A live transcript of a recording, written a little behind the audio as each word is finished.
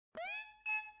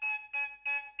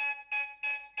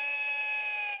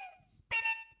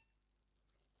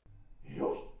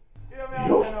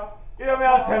me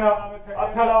a say now?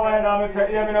 I tell her why now, I say,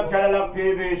 hear me no Kadallack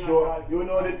TV Show. You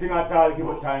know the thing at all, give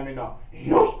it time, you know.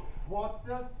 Yush! What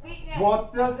a sickness!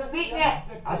 What a sickness!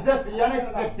 As if the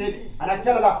unexpected and a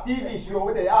Kadallack TV Show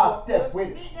with the ass step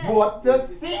with what a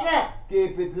sickness!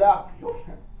 Keep it locked.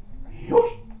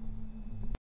 Yush!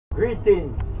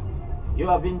 Greetings. You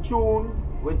have in tune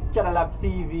with Kadallack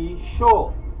TV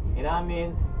Show. You know what I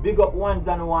mean? Big up ones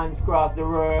and ones across the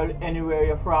world, anywhere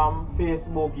you're from,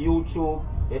 Facebook, YouTube,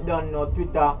 you don't know,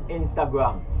 Twitter,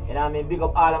 Instagram. You know what I mean? Big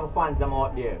up all of my fans I'm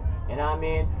out there. You know what I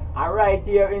mean? And right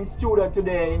here in studio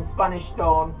today in Spanish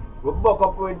Town, we buck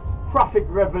up with Prophet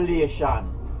Revelation.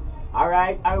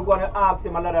 Alright, and we're going to ask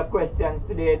him a lot of questions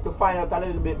today to find out a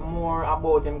little bit more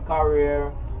about his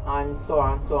career and so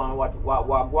on, what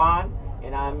going.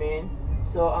 You know what I mean?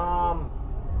 So,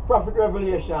 Prophet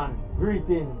Revelation,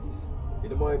 greetings. In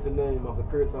the mighty name of the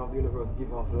creator of the universe,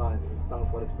 giver of life,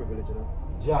 thanks for this privilege, you know.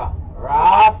 Jah,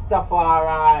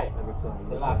 Rastafari. Every time.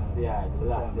 Selassie.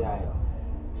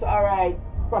 So, alright,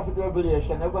 Prophet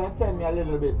Revelation, you're going to tell me a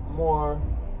little bit more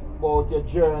about your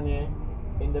journey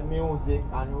in the music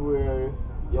and where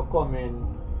you're coming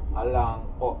along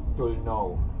up till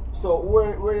now. So,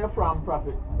 where you from,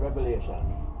 Prophet Revelation?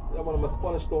 Yeah, man, I'm a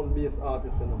Spanish Town-based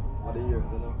artist, you know, for the years,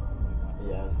 you know.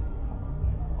 Yes.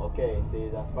 Okay, so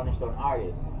he's a Spanish Town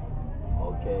artist.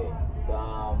 Okay. So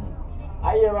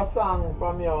I hear a song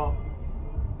from you.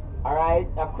 Alright,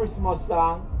 a Christmas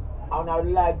song. And I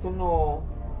would like to know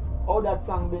how that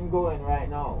song been going right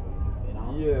now. You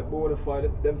know? Yeah,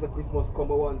 Bonafide, them's a Christmas come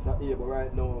once a year, but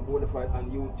right now Bonafide on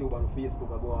YouTube and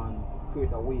Facebook I go and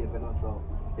create a wave, you know, so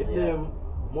it name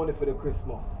Money for the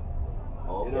Christmas.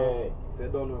 Okay. You know? So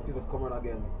you don't know Christmas coming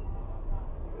again.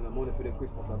 Money for the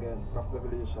Christmas again, Prophet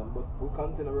Revelation. But we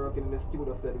continue working in the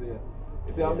studio said way.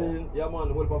 You see, I mean, yeah man,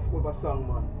 hold up a song,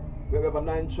 man. We have a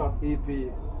 9-track EP,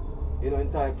 you know,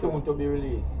 entitled soon to be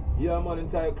released. Yeah man,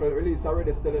 entitled release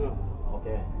already still, you know.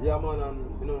 Okay. Yeah man,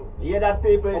 and you know. Yeah, that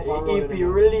people EP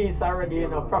release already, yeah, you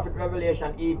know, man. Prophet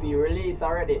Revelation EP release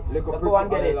already. Look so up go and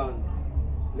get Island.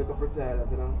 Look up Pretty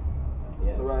Island, you know.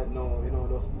 Yes. So right now, you know,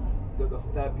 just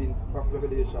type in Prophet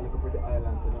Revelation, look up Pretty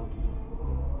Island, you know.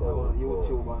 On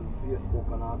YouTube and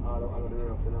Facebook and all the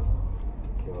rest, you know.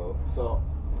 Cool. So,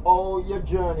 how your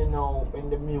journey now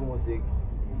in the music?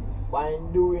 By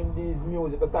doing these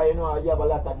music, because you know you have a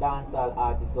lot of dancehall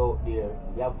artists out there.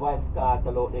 You have Vibes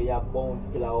Cartel out there, you have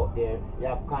Bounty Killer out there, you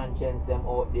have Conscience them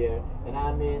out there. You know what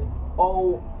I mean?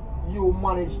 How you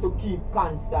manage to keep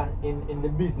constant in the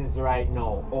business right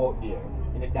now out there,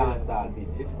 in the dancehall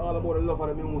business? It's all about the love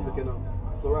of the music, you know.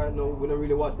 So right now we don't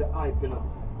really watch the hype, you know.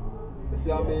 You see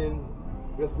what I mean?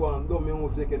 Just go and do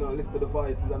music, you know, listen to the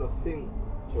voices and just sing.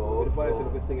 Sure. With the voices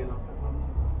of the singing, you know.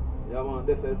 Yeah man,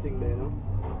 that's the thing there, you know.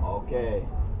 Okay.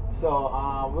 So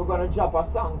we're gonna drop a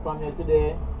song from you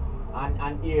today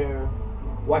and hear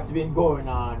what's been going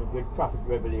on with Prophet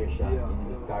Revelation in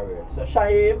his career. So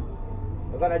Shaim,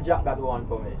 we're gonna drop that one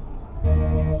for me.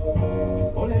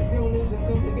 All let's see on nation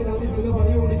come together, live in love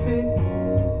and unity.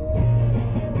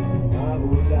 I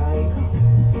would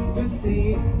like to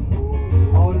see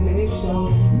all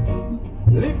nations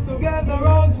live together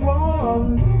as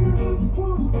one.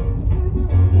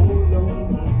 Oh no,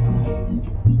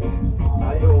 I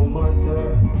don't matter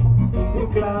your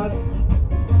class,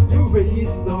 your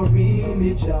race, no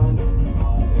religion.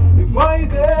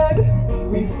 Divided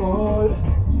we fall,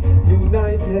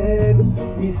 united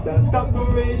we stand. Stop the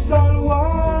racial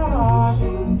war.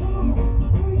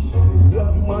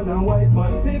 Black man and white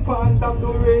man, people, stop the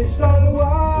racial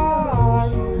war.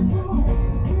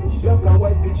 Black and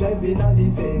white be driving at the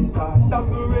same car. Stop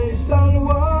the racial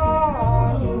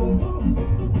war.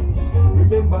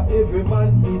 Remember every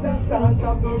man is a star.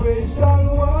 Stop the racial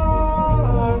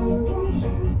war.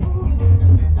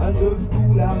 And those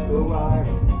school after war.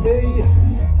 Hey,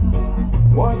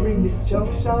 war bring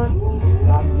destruction,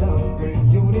 that love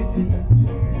bring unity.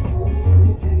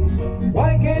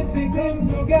 Why can't we come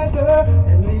together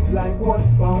and live like one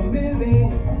family?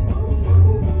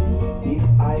 If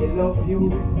I love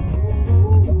you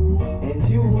and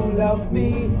you love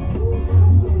me,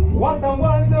 what a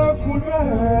wonderful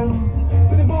world.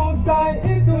 To the most high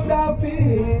it could have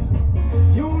been.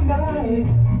 Unite,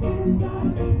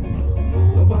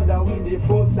 no matter with the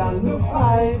force and the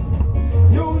fight.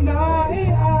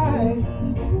 Unite,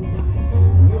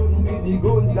 none with the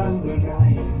guns and the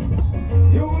knife.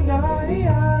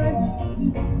 Unite,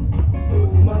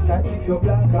 doesn't matter if you're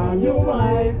black and you're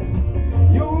white.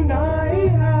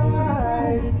 Unite,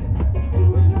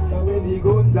 doesn't matter with the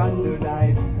guns and the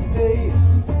knife. Hey,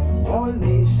 all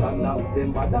nations love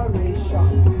them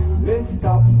adoration. Let's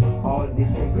stop all this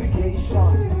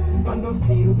segregation. and no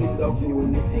still we love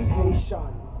unification.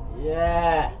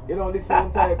 Yeah. You know this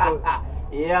song title.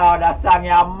 Yo, that song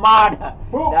you mad.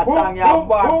 Boom, That boom, song you boom,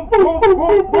 bad. boom, boom,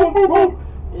 boom, boom, boom.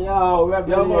 Yo,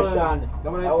 revelation.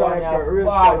 That man That one title, you racial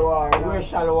bad. war.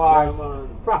 Racial Yeah, wars. man.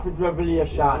 Prophet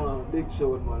revelation. Yeah, man. Big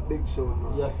show, man. Big show,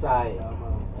 man. Yes, I. Yeah,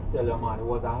 man. I tell you, man, it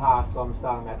was a awesome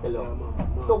song. I tell you. Yeah,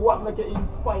 man. So, what made you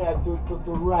inspired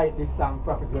to write this song,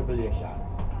 Prophet Revelation?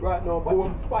 Right now, What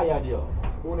inspired you?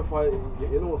 Bonafide,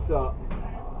 you know, sir,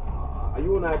 a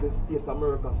United States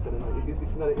America still, you know,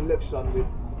 it's not an election with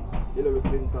Hillary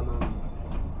Clinton and,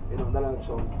 you know, Donald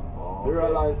Trump. Oh, You okay.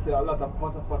 realize a lot of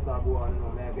passa go on, you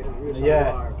know, like, you know, racial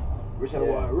Yeah.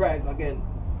 war, rise again.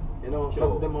 You know,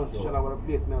 True, that demonstration true. I want to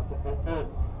place me and say,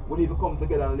 we need to come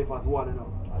together and live as one, you know.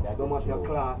 That No is matter your true.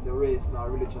 class, your race, nor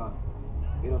religion.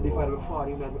 You know, True. divide we fall,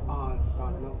 even we all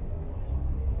stand, you know.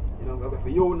 You know, we have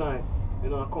to unite, you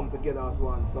know, and come together as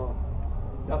one. So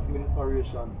that's giving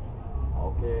inspiration.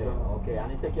 Okay, Yeah. okay.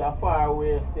 And it take you far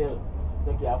away still.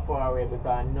 It take you far away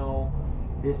because now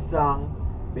this song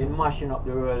been mashing up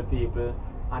the world, people.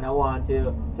 And I want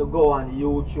to go on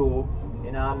YouTube,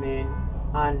 you know what I mean?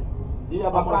 And do you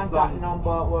have a Come on, contact son.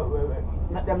 number? Wait.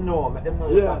 Let them know your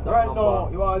Yeah, contact right number. now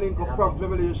you want to link up Yeah.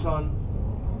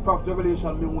 Prophet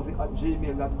Revelation Music at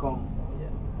gmail.com. Yeah.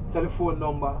 Telephone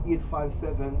number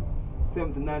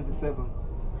 857-7097.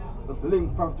 Just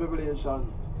link Prophet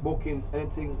Revelation, bookings,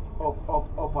 anything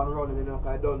up and running, you know, 'cause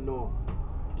I don't know.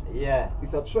 Yeah,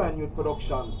 It's a Try New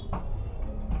production.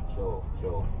 sure.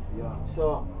 Yeah.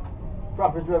 So,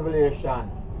 Prophet Revelation,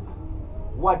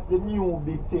 what's the new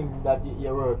big thing that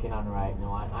you're working on right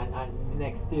now? And the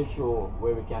next stage show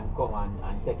where we can come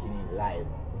and take it live.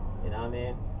 You know what I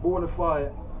mean?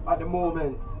 Bonafide at the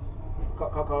moment.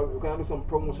 We can do some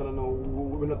promotion now.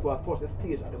 We're not to touch the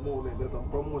stage at the moment. There's some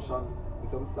promotion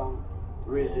with some sound,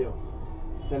 radio,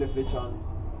 television.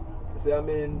 So I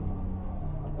mean,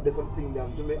 there's something there.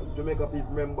 Jamaica people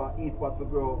remember, eat what we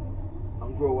grow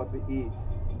and grow what we eat.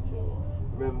 Sure.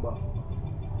 Remember.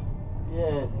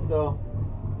 Yes, so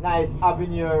nice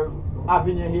having you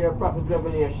here, Prophet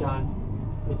Revelation.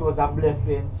 It was a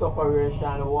blessing,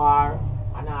 sufferation, war,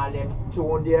 and all them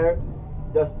tune there.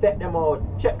 Just take them out,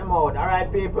 check them out,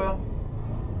 alright people?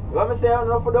 You want me to say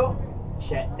enough for though?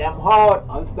 Check them out.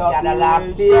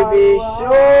 Kadallack TV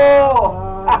Show.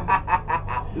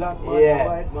 Black man, Yeah.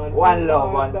 white man, One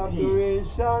love, one stop the peace.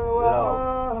 racial war.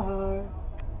 Love.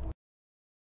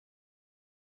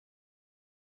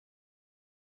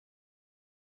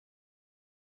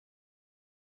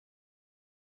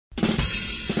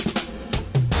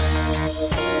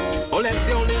 All let's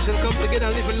see our nation come together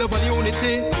and live in love and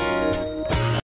unity.